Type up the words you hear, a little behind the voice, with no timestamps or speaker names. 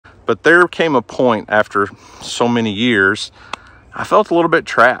But there came a point after so many years, I felt a little bit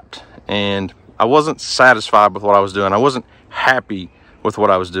trapped, and I wasn't satisfied with what I was doing. I wasn't happy with what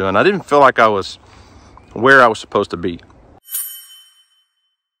I was doing. I didn't feel like I was where I was supposed to be.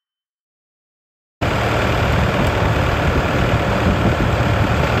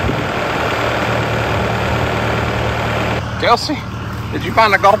 Kelsey, did you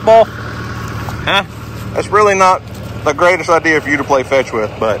find a golf ball? Huh? That's really not the greatest idea for you to play fetch with,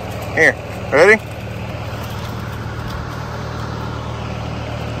 but here, ready?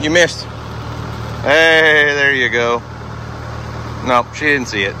 You missed. Hey, there you go. No, she didn't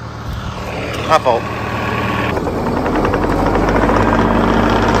see it. My fault.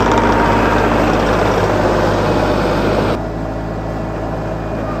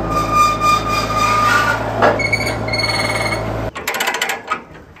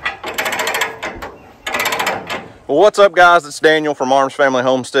 Well, what's up, guys? It's Daniel from Arms Family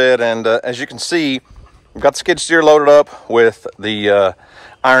Homestead, and as you can see, I've got the skid steer loaded up with the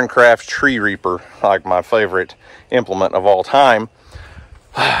Ironcraft Tree Reaper, like my favorite implement of all time.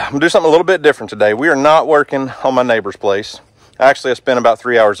 I'm gonna do something a little bit different today. We are not working on my neighbor's place. Actually, I spent about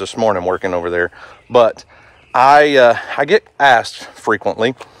 3 hours this morning working over there, but I get asked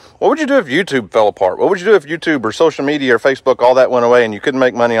frequently, what would you do if YouTube fell apart? What would you do if YouTube or social media or Facebook, all that went away and you couldn't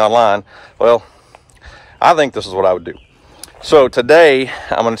make money online? Well, I think this is what I would do. So today,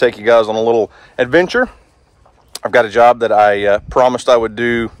 I'm going to take you guys on a little adventure. I've got a job that I promised I would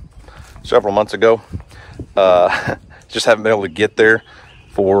do several months ago. Just haven't been able to get there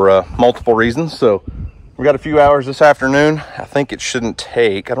for multiple reasons. So we got a few hours this afternoon. I think it shouldn't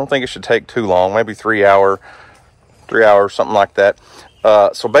take, I don't think it should take too long, maybe 3 hours, something like that.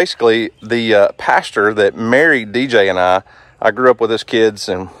 So basically, the pastor that married DJ and I grew up with his kids,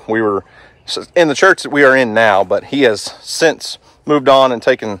 and we were in the church that we are in now, but he has since moved on and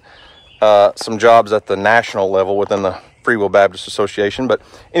taken some jobs at the national level within the Free Will Baptist Association. But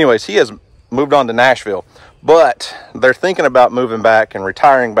anyways, he has moved on to Nashville, but they're thinking about moving back and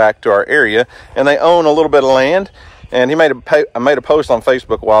retiring back to our area, and they own a little bit of land. And I made a post on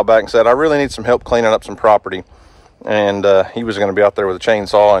Facebook a while back and said, I really need some help cleaning up some property. And he was going to be out there with a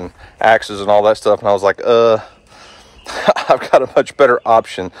chainsaw and axes and all that stuff. And I was like, I've got a much better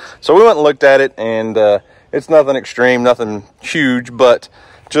option. So we went and looked at it, and it's nothing extreme, nothing huge, but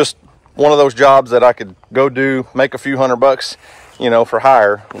just one of those jobs that I could go do, make a few $100, you know, for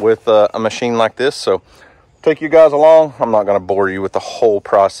hire with a machine like this. So take you guys along. I'm not going to bore you with the whole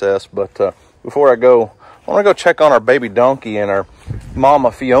process, but before I go, I want to go check on our baby donkey and our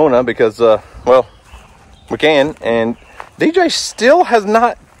mama Fiona, because well, we can. And DJ still has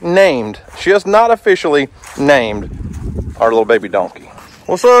not named, she has not officially named our little baby donkey.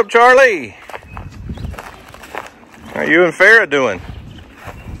 What's up, Charlie? How you and Farrah doing?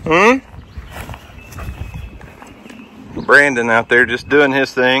 Brandon out there just doing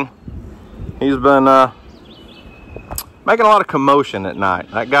his thing. He's been making a lot of commotion at night.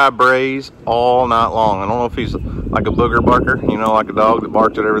 That guy brays all night long. I don't know if he's like a booger barker, you know, like a dog that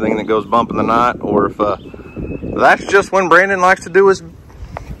barks at everything that goes bump in the night, or if that's just when Brandon likes to do his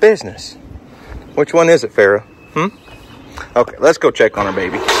business. Which one is it, Farrah? Okay, let's go check on our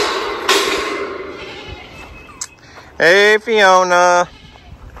baby. Hey, Fiona.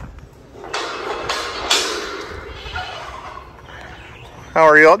 How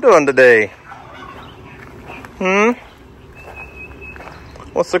are y'all doing today?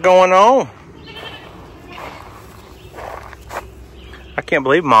 What's going on? I can't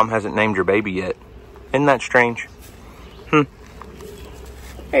believe Mom hasn't named your baby yet. Isn't that strange?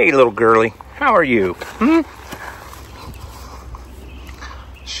 Hey, little girly. How are you?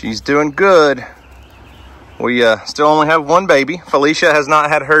 She's doing good. We still only have one baby. Felicia has not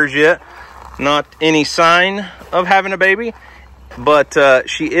had hers yet. Not any sign of having a baby. But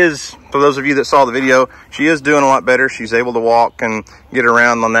she is, for those of you that saw the video, she is doing a lot better. She's able to walk and get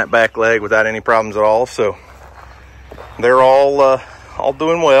around on that back leg without any problems at all. So they're all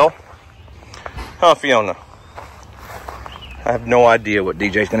doing well. Huh, Fiona? I have no idea what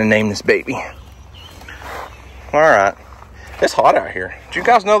DJ's going to name this baby. All right. It's hot out here. Did you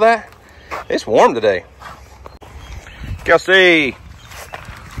guys know that? It's warm today. Kelsey,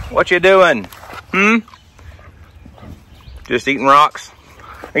 what you doing? Just eating rocks?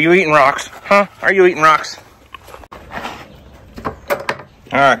 Are you eating rocks? Huh? Are you eating rocks?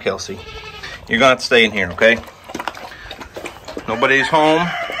 All right, Kelsey. You're going to have to stay in here, okay? Nobody's home,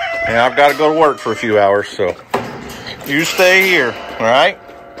 and I've got to go to work for a few hours, so you stay here, all right?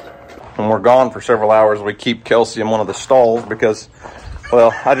 When we're gone for several hours, we keep Kelsey in one of the stalls because,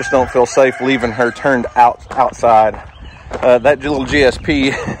 well, I just don't feel safe leaving her turned outside That little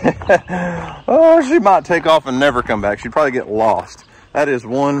GSP, oh, she might take off and never come back. She'd probably get lost. That is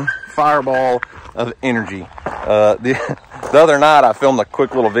one fireball of energy. The other night, I filmed a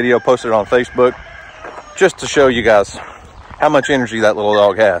quick little video, posted it on Facebook, just to show you guys how much energy that little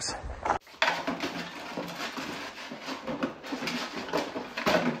dog has.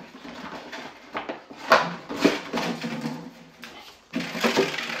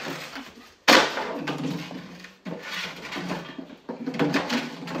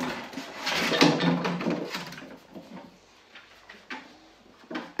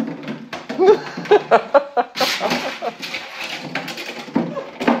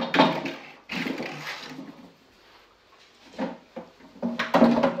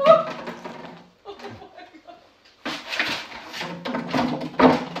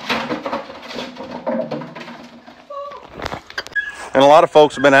 And a lot of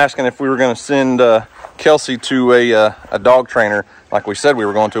folks have been asking if we were going to send Kelsey to a dog trainer like we said we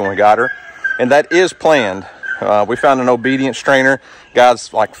were going to when we got her. And that is planned. We found an obedience trainer.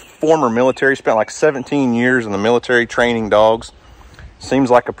 Guy's like former military, spent like 17 years in the military training dogs.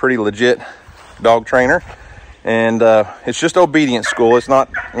 Seems like a pretty legit dog trainer. And it's just obedience school. It's not,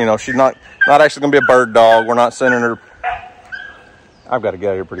 you know, she's not actually going to be a bird dog. We're not sending her. I've got to get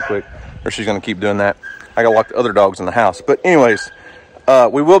out of here pretty quick, or she's going to keep doing that. I got to lock the other dogs in the house. But anyways,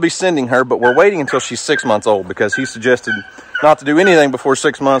 we will be sending her, but we're waiting until she's 6 months old because he suggested not to do anything before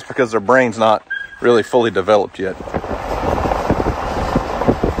 6 months because their brain's not really fully developed yet.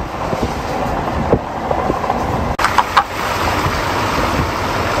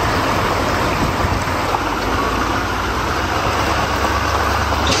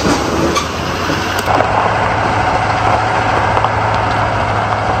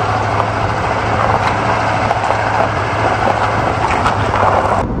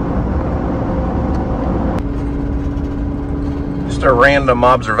 Just a random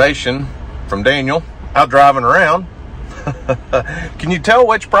observation from Daniel out driving around. Can you tell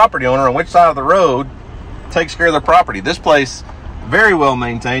which property owner on which side of the road takes care of their property? This place, very well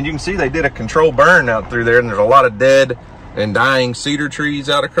maintained. You can see they did a controlled burn out through there, and there's a lot of dead and dying cedar trees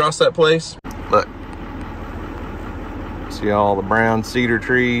out across that place. Look, see all the brown cedar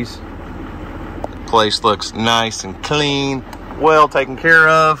trees. The place looks nice and clean, well taken care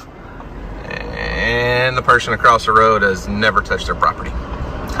of, and the person across the road has never touched their property.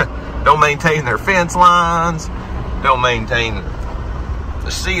 Don't maintain their fence lines, don't maintain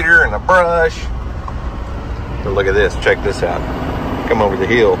the cedar and the brush. But look at this, check this out. Come over the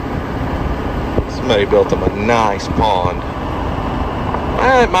hill. Somebody built them a nice pond.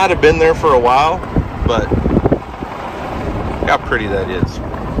 Well, it might have been there for a while, but look how pretty that is.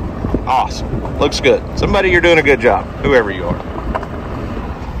 Awesome, looks good. Somebody, you're doing a good job, whoever you are.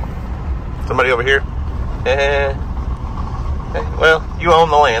 Somebody over here? Well, you own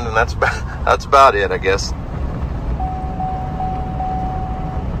the land, and that's about it, I guess.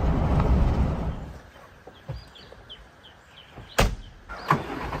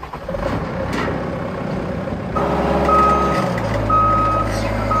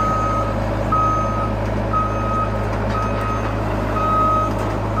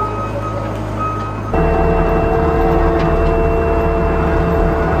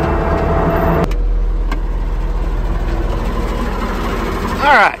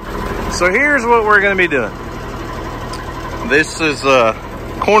 All right, so here's what we're going to be doing. This is a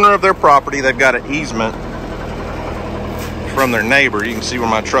corner of their property. They've got an easement from their neighbor. You can see where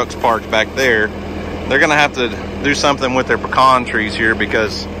my truck's parked back there. They're going to have to do something with their pecan trees here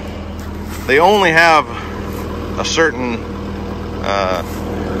because they only have a certain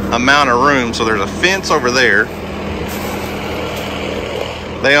amount of room. So there's a fence over there.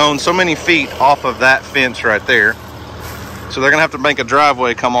 They own so many feet off of that fence right there. So they're gonna have to make a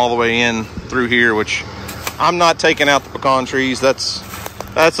driveway come all the way in through here, which I'm not taking out the pecan trees.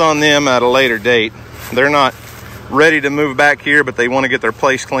 That's on them at a later date. They're not ready to move back here, but they want to get their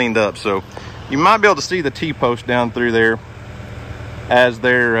place cleaned up. So you might be able to see the T-post down through there as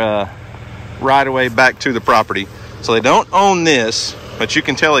their right away back to the property. So they don't own this, but you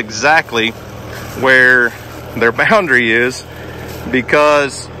can tell exactly where their boundary is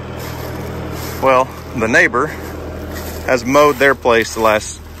because, well, the neighbor has mowed their place the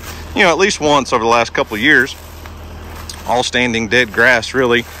last, you know, at least once over the last couple of years. All standing dead grass,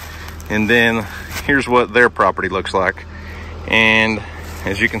 really. And then here's what their property looks like. And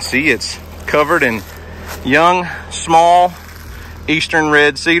as you can see, it's covered in young, small, eastern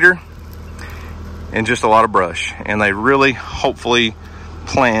red cedar and just a lot of brush. And they really, hopefully,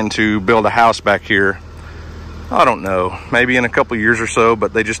 plan to build a house back here. I don't know, maybe in a couple of years or so,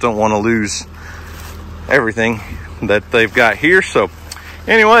 but they just don't want to lose everything. that they've got here. So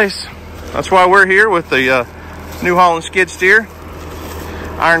anyways, that's why we're here with the New Holland skid steer,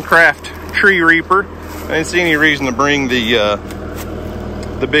 Ironcraft tree reaper. I didn't see any reason to bring the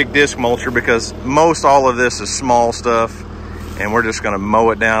big disc mulcher, because most all of this is small stuff and we're just going to mow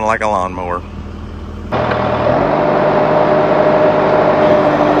it down like a lawnmower.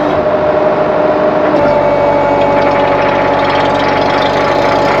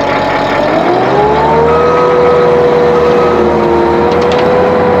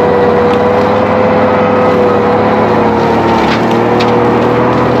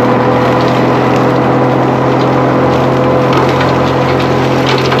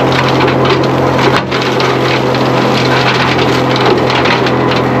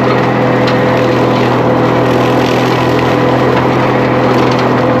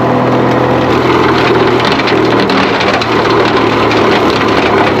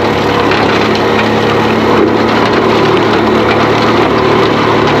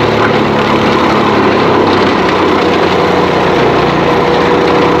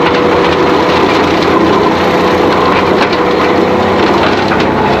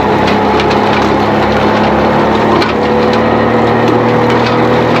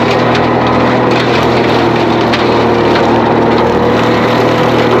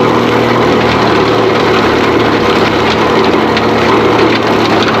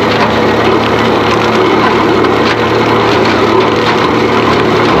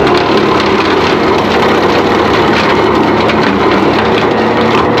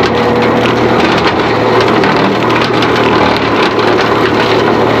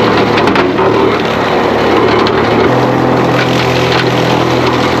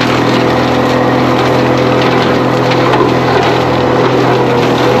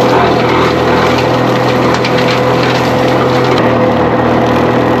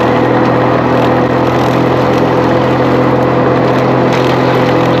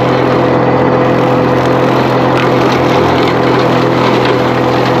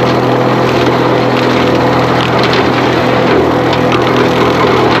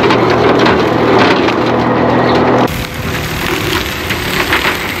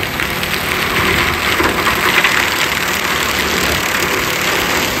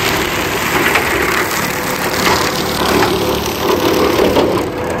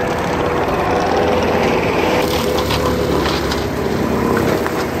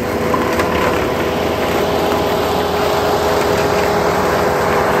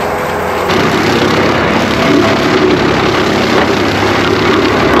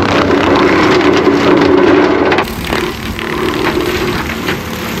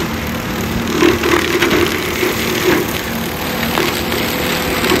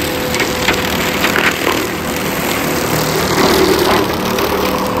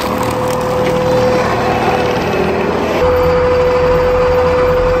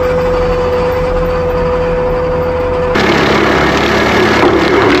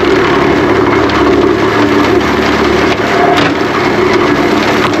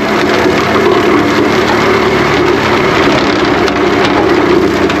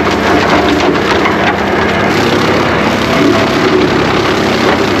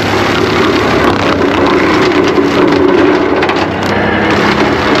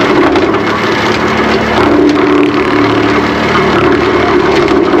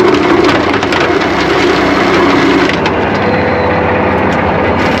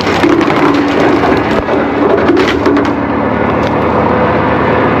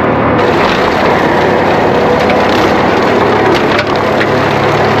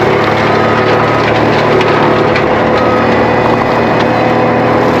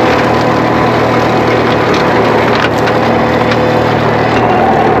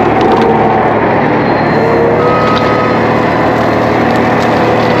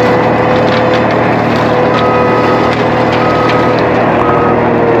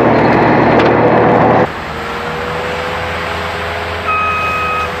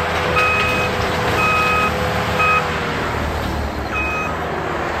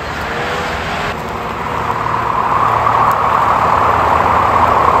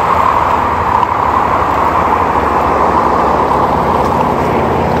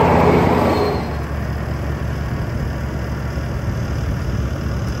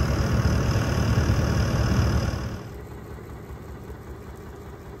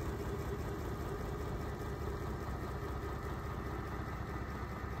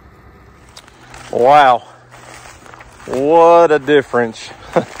 Wow, what a difference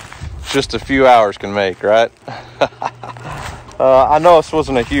just a few hours can make, right? I know this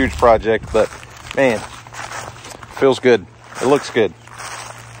wasn't a huge project, but man, feels good. It looks good.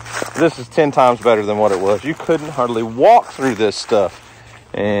 this is 10 times better than what it was. You couldn't hardly walk through this stuff.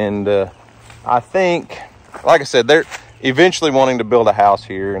 And I think, like I said, they're eventually wanting to build a house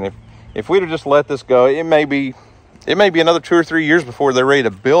here. And if we'd have just let this go, it may be another 2 or 3 years before they're ready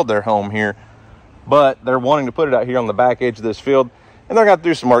to build their home here. But they're wanting to put it out here on the back edge of this field. And they're going to have to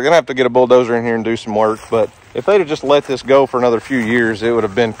do some work. They're going to have to get a bulldozer in here and do some work. But if they'd have just let this go for another few years, it would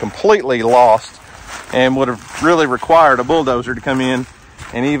have been completely lost and would have really required a bulldozer to come in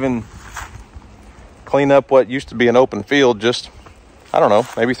and even clean up what used to be an open field just, I don't know,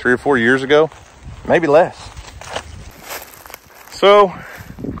 maybe 3 or 4 years ago, maybe less. So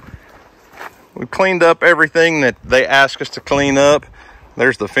we cleaned up everything that they asked us to clean up.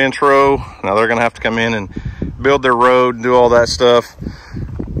 There's the fence row. Now they're going to have to come in and build their road and do all that stuff.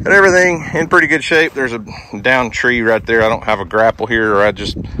 But everything in pretty good shape. There's a down tree right there. I don't have a grapple here, or I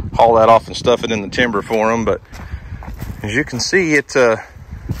just haul that off and stuff it in the timber for them. But as you can see, it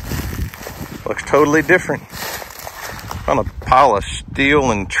looks totally different. On a pile of steel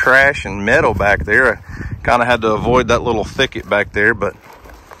and trash and metal back there. I kind of had to avoid that little thicket back there, but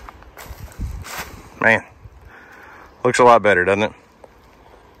man, looks a lot better, doesn't it?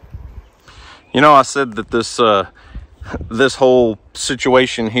 You know, I said that this whole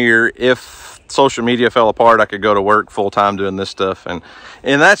situation here, if social media fell apart, I could go to work full time doing this stuff, and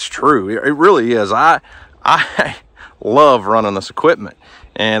that's true. It really is. I love running this equipment,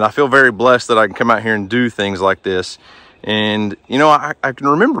 and I feel very blessed that I can come out here and do things like this. And you know, I can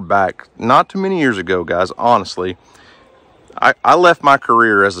remember back not too many years ago, guys, honestly, I left my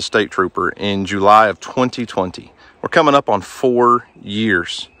career as a state trooper in July of 2020. We're coming up on 4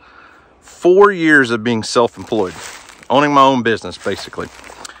 years. 4 years of being self-employed, owning my own business, basically.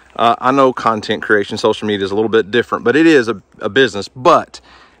 I know content creation, social media is a little bit different, but it is a business. But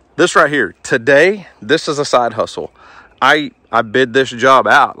this right here, today, this is a side hustle. I bid this job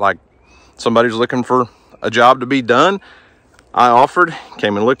out. Like, somebody's looking for a job to be done. I offered,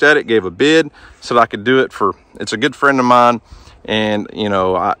 came and looked at it, gave a bid, said I could do it for, it's a good friend of mine. And, you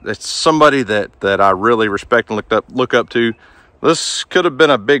know, it's somebody that I really respect and look up to. This could have been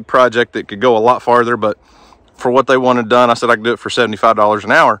a big project that could go a lot farther, but for what they wanted done, I said I could do it for $75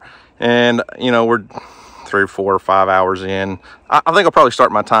 an hour. And, you know, we're 3 or 4 or 5 hours in. I think I'll probably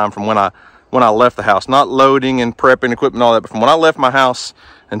start my time from when I left the house, not loading and prepping equipment and all that, but from when I left my house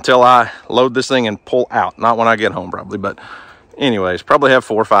until I load this thing and pull out, not when I get home probably, but anyways, probably have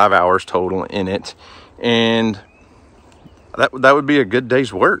 4 or 5 hours total in it. And that would be a good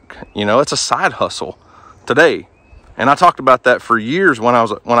day's work. You know, it's a side hustle today. And I talked about that for years when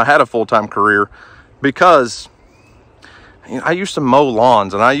I had a full-time career, because you know, I used to mow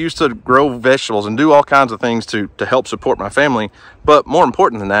lawns and I used to grow vegetables and do all kinds of things to help support my family. But more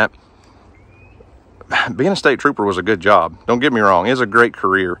important than that, being a state trooper was a good job. Don't get me wrong, it's a great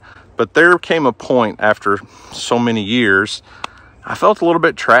career. But there came a point after so many years, I felt a little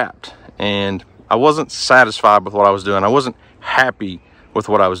bit trapped and I wasn't satisfied with what I was doing. I wasn't happy with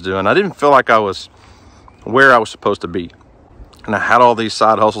what I was doing. I didn't feel like I was where I was supposed to be. And I had all these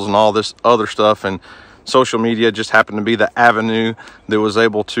side hustles and all this other stuff, and social media just happened to be the avenue that was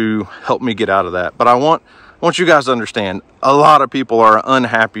able to help me get out of that. But I want you guys to understand, a lot of people are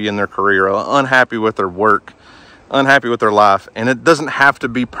unhappy in their career, unhappy with their work, unhappy with their life, and it doesn't have to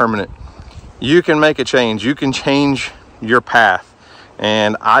be permanent. You can make a change. You can change your path.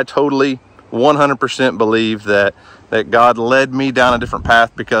 And I totally 100% believe that God led me down a different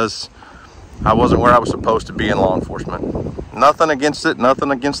path because I wasn't where I was supposed to be in law enforcement. Nothing against it, nothing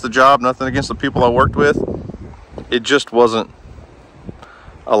against the job, nothing against the people I worked with. It just wasn't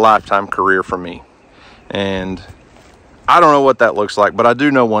a lifetime career for me. And I don't know what that looks like, but I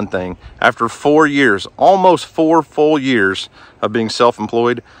do know one thing. After 4 years, almost 4 full years of being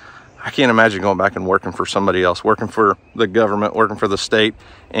self-employed, I can't imagine going back and working for somebody else, working for the government, working for the state.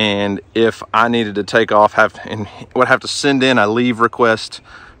 And if I needed to take off, would have to send in a leave request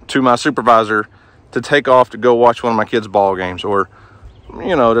to my supervisor to take off to go watch one of my kids' ball games, or,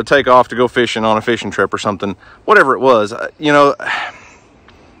 you know, to take off to go fishing on a fishing trip or something, whatever it was. You know,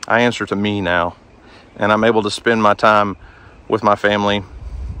 I answer to me now, and I'm able to spend my time with my family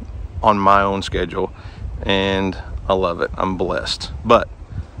on my own schedule, and I love it. I'm blessed. But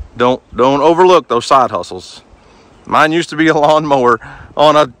don't overlook those side hustles. Mine used to be a lawnmower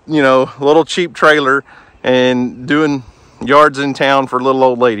on a, you know, little cheap trailer and doing yards in town for little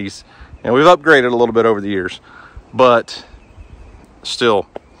old ladies. And we've upgraded a little bit over the years, but still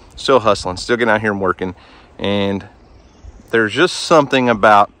hustling, still getting out here and working. And there's just something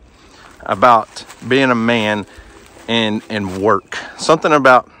about being a man and work. Something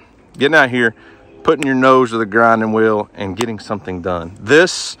about getting out here, putting your nose to the grinding wheel and getting something done.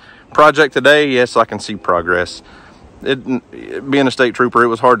 This Project today, yes, I can see progress. Being a state trooper, it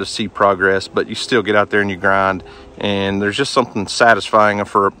was hard to see progress, but you still get out there and you grind, and there's just something satisfying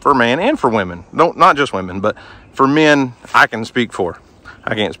for men and for women. Not just women, but for men, I can speak for.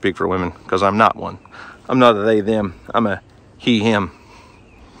 I can't speak for women because I'm not one. I'm not a they, them. I'm a he, him.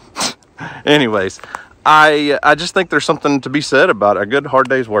 Anyways, I just think there's something to be said about a good hard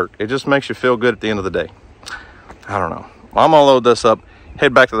day's work. It just makes you feel good at the end of the day. I don't know. I'm gonna load this up,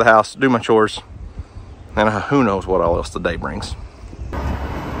 head back to the house, do my chores, and who knows what all else the day brings.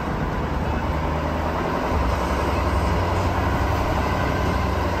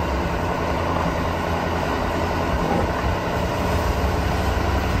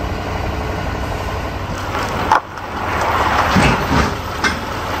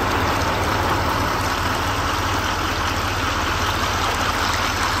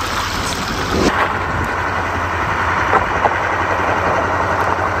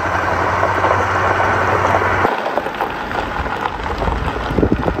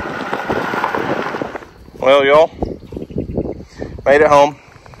 Well, y'all, made it home.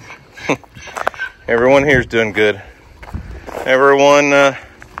 Everyone here is doing good. Everyone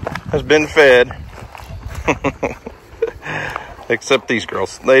has been fed. Except these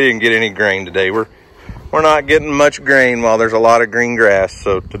girls. They didn't get any grain today. We're not getting much grain while there's a lot of green grass.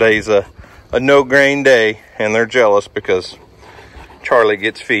 So today's a no grain day, and they're jealous because Charlie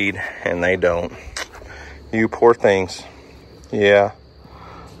gets feed and they don't. You poor things. Yeah.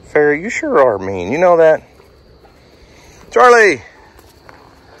 Fairy, you sure are mean. You know that? Charlie!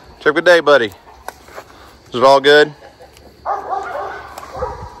 Have a good day, buddy. Is it all good?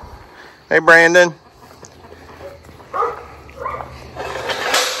 Hey, Brandon.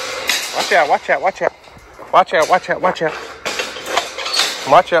 Watch out, watch out, watch out. Watch out, watch out, watch out.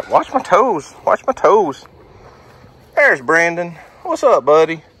 Watch out, watch my toes. Watch my toes. There's Brandon. What's up,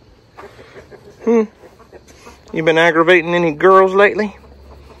 buddy? You been aggravating any girls lately?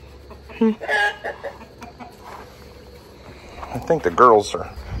 I think the girls are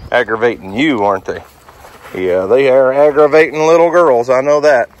aggravating you, aren't they? Yeah, they are aggravating little girls. I know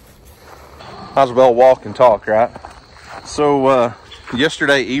that. Might as well walk and talk, right? So,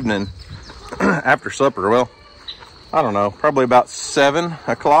 yesterday evening, after supper, well, I don't know, probably about 7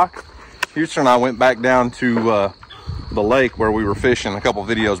 o'clock, Houston and I went back down to the lake where we were fishing a couple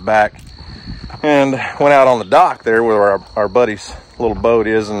videos back, and went out on the dock there where our buddy's little boat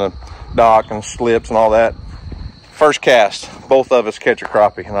is, and the dock and slips and all that. First cast, both of us catch a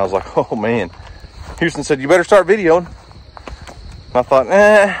crappie, and I was like, oh man. Houston said, you better start videoing. And I thought,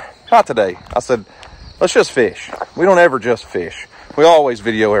 not today. I said, let's just fish. We don't ever just fish. We always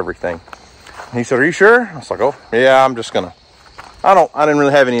video everything. And he said, are you sure? I was like, oh yeah, I'm just gonna. I didn't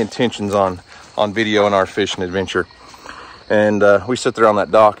really have any intentions on videoing our fishing adventure. And we sit there on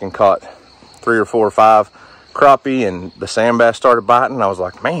that dock and caught 3 or 4 or 5 crappie, and the sand bass started biting. And I was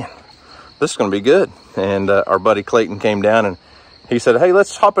like, man, this is gonna be good. And our buddy Clayton came down and he said, hey,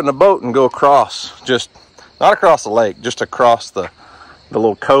 let's hop in the boat and go across, just not across the lake, just across the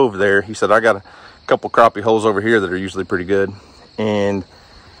little cove there. He said, I got a couple crappie holes over here that are usually pretty good. And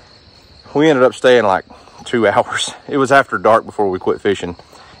we ended up staying like 2 hours. It was after dark before we quit fishing.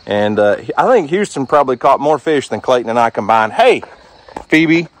 And I think Houston probably caught more fish than Clayton and I combined. Hey,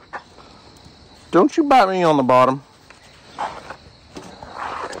 Phoebe, don't you bite me on the bottom.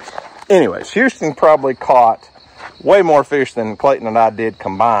 Anyways, Houston probably caught way more fish than Clayton and I did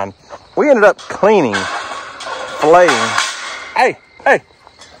combined. We ended up cleaning, filleting. Hey, hey.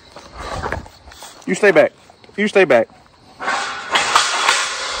 You stay back. You stay back.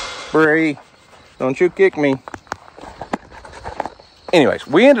 Bree, don't you kick me. Anyways,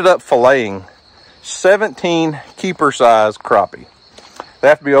 we ended up filleting 17 keeper-size crappie. They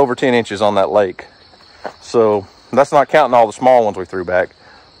have to be over 10 inches on that lake. So that's not counting all the small ones we threw back.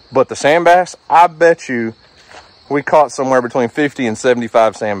 But the sand bass, I bet you we caught somewhere between 50 and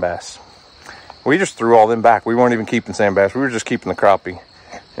 75 sand bass. We just threw all them back. We weren't even keeping sand bass. We were just keeping the crappie.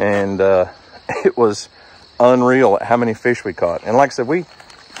 And it was unreal at how many fish we caught. And like I said, we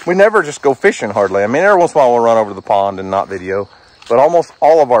never just go fishing hardly. I mean, every once in a while we'll run over to the pond and not video. But almost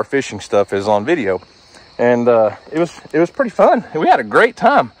all of our fishing stuff is on video. And it was pretty fun. We had a great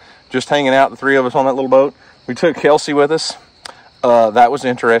time just hanging out, the 3 of us on that little boat. We took Kelsey with us. That was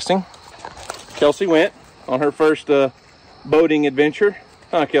interesting. Kelsey went on her first boating adventure.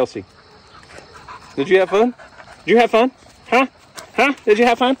 Huh, Kelsey? Did you have fun? Did you have fun? Huh? Huh? Did you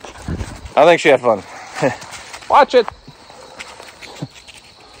have fun? I think she had fun. Watch it.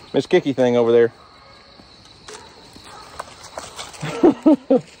 Miss Kicky thing over there.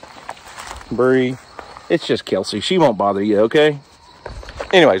 Bree. It's just Kelsey. She won't bother you, okay?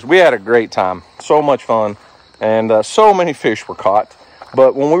 anyways, we had a great time. So much fun. And so many fish were caught.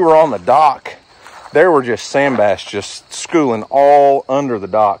 But when we were on the dock, there were just sand bass just schooling all under the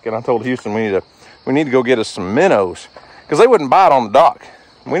dock. And I told Houston we need to go get us some minnows, because they wouldn't bite on the dock.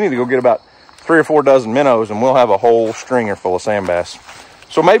 We need to go get about 3 or 4 dozen minnows, and we'll have a whole stringer full of sand bass.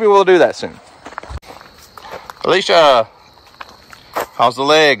 So maybe we'll do that soon. Alicia, how's the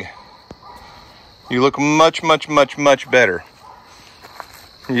leg? You look much, much, much, much better.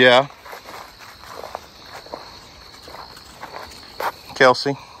 Yeah.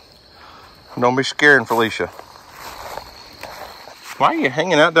 Kelsey, don't be scared, Felicia. Why are you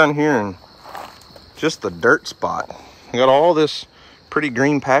hanging out down here in just the dirt spot? You got all this pretty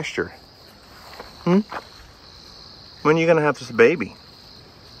green pasture. When are you gonna have this baby?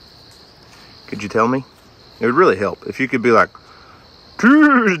 Could you tell me? It would really help if you could be like,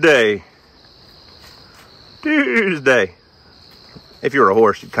 Tuesday. If you were a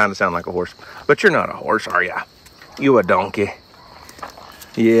horse, you'd kind of sound like a horse. But you're not a horse, are ya? You a donkey.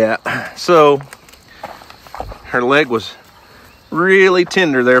 Yeah, so her leg was really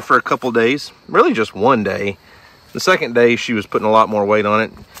tender there for a couple days. Really just one day. The second day, she was putting a lot more weight on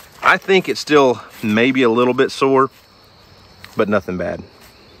it. I think it's still maybe a little bit sore, but nothing bad.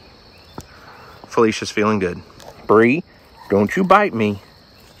 Felicia's feeling good. Bree, don't you bite me.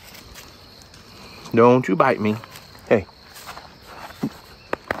 Don't you bite me. Hey.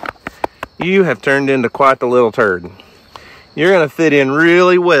 You have turned into quite the little turd. You're gonna fit in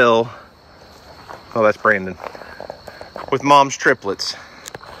really well. Oh, that's Brandon. With mom's triplets.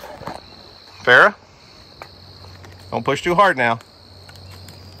 Farrah, don't push too hard now.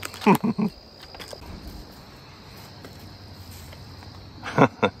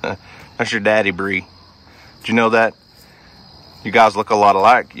 That's your daddy, Bree. Did you know that? You guys look a lot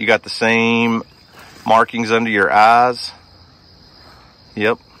alike. You got the same markings under your eyes.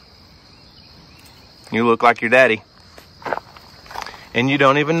 Yep. You look like your daddy. And you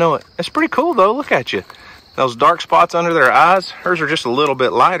don't even know it. It's pretty cool though, look at you. Those dark spots under their eyes, hers are just a little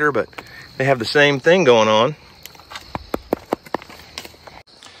bit lighter, but they have the same thing going on.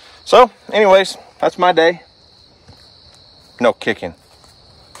 So, anyways, that's my day. No kicking.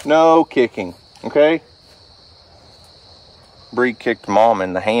 No kicking, okay? Bree kicked mom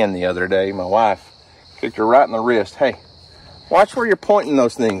in the hand the other day, my wife. Kicked her right in the wrist. Hey, watch where you're pointing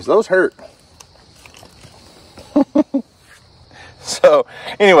those things. Those hurt. So,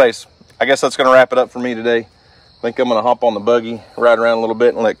 anyways, I guess that's going to wrap it up for me today. I think I'm going to hop on the buggy, ride around a little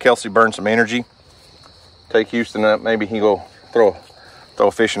bit, and let Kelsey burn some energy. Take Houston up. Maybe he go throw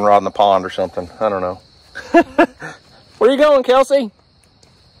a fishing rod in the pond or something. I don't know. Where are you going, Kelsey?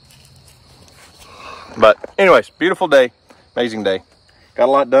 But anyways, beautiful day. Amazing day. Got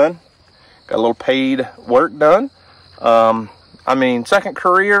a lot done. Got a little paid work done. I mean, second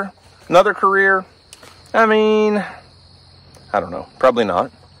career, another career. I mean, I don't know. Probably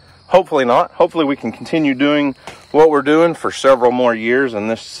not. Hopefully not. Hopefully we can continue doing what we're doing for several more years,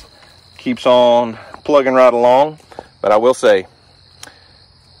 and this keeps on plugging right along. But I will say,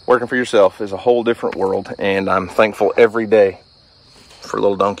 working for yourself is a whole different world, and I'm thankful every day for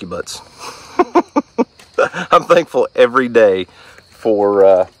little donkey butts. I'm thankful every day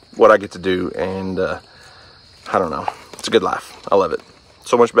for what I get to do, and I don't know. It's a good life. I love it.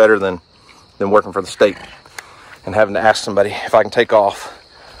 So much better than working for the state and having to ask somebody if I can take off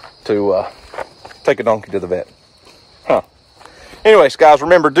to take a donkey to the vet. Huh. Anyways, guys,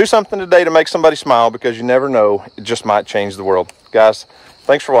 remember, do something today to make somebody smile, because you never know. It just might change the world. Guys,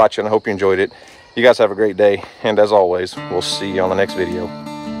 thanks for watching. I hope you enjoyed it. You guys have a great day. And as always, we'll see you on the next video.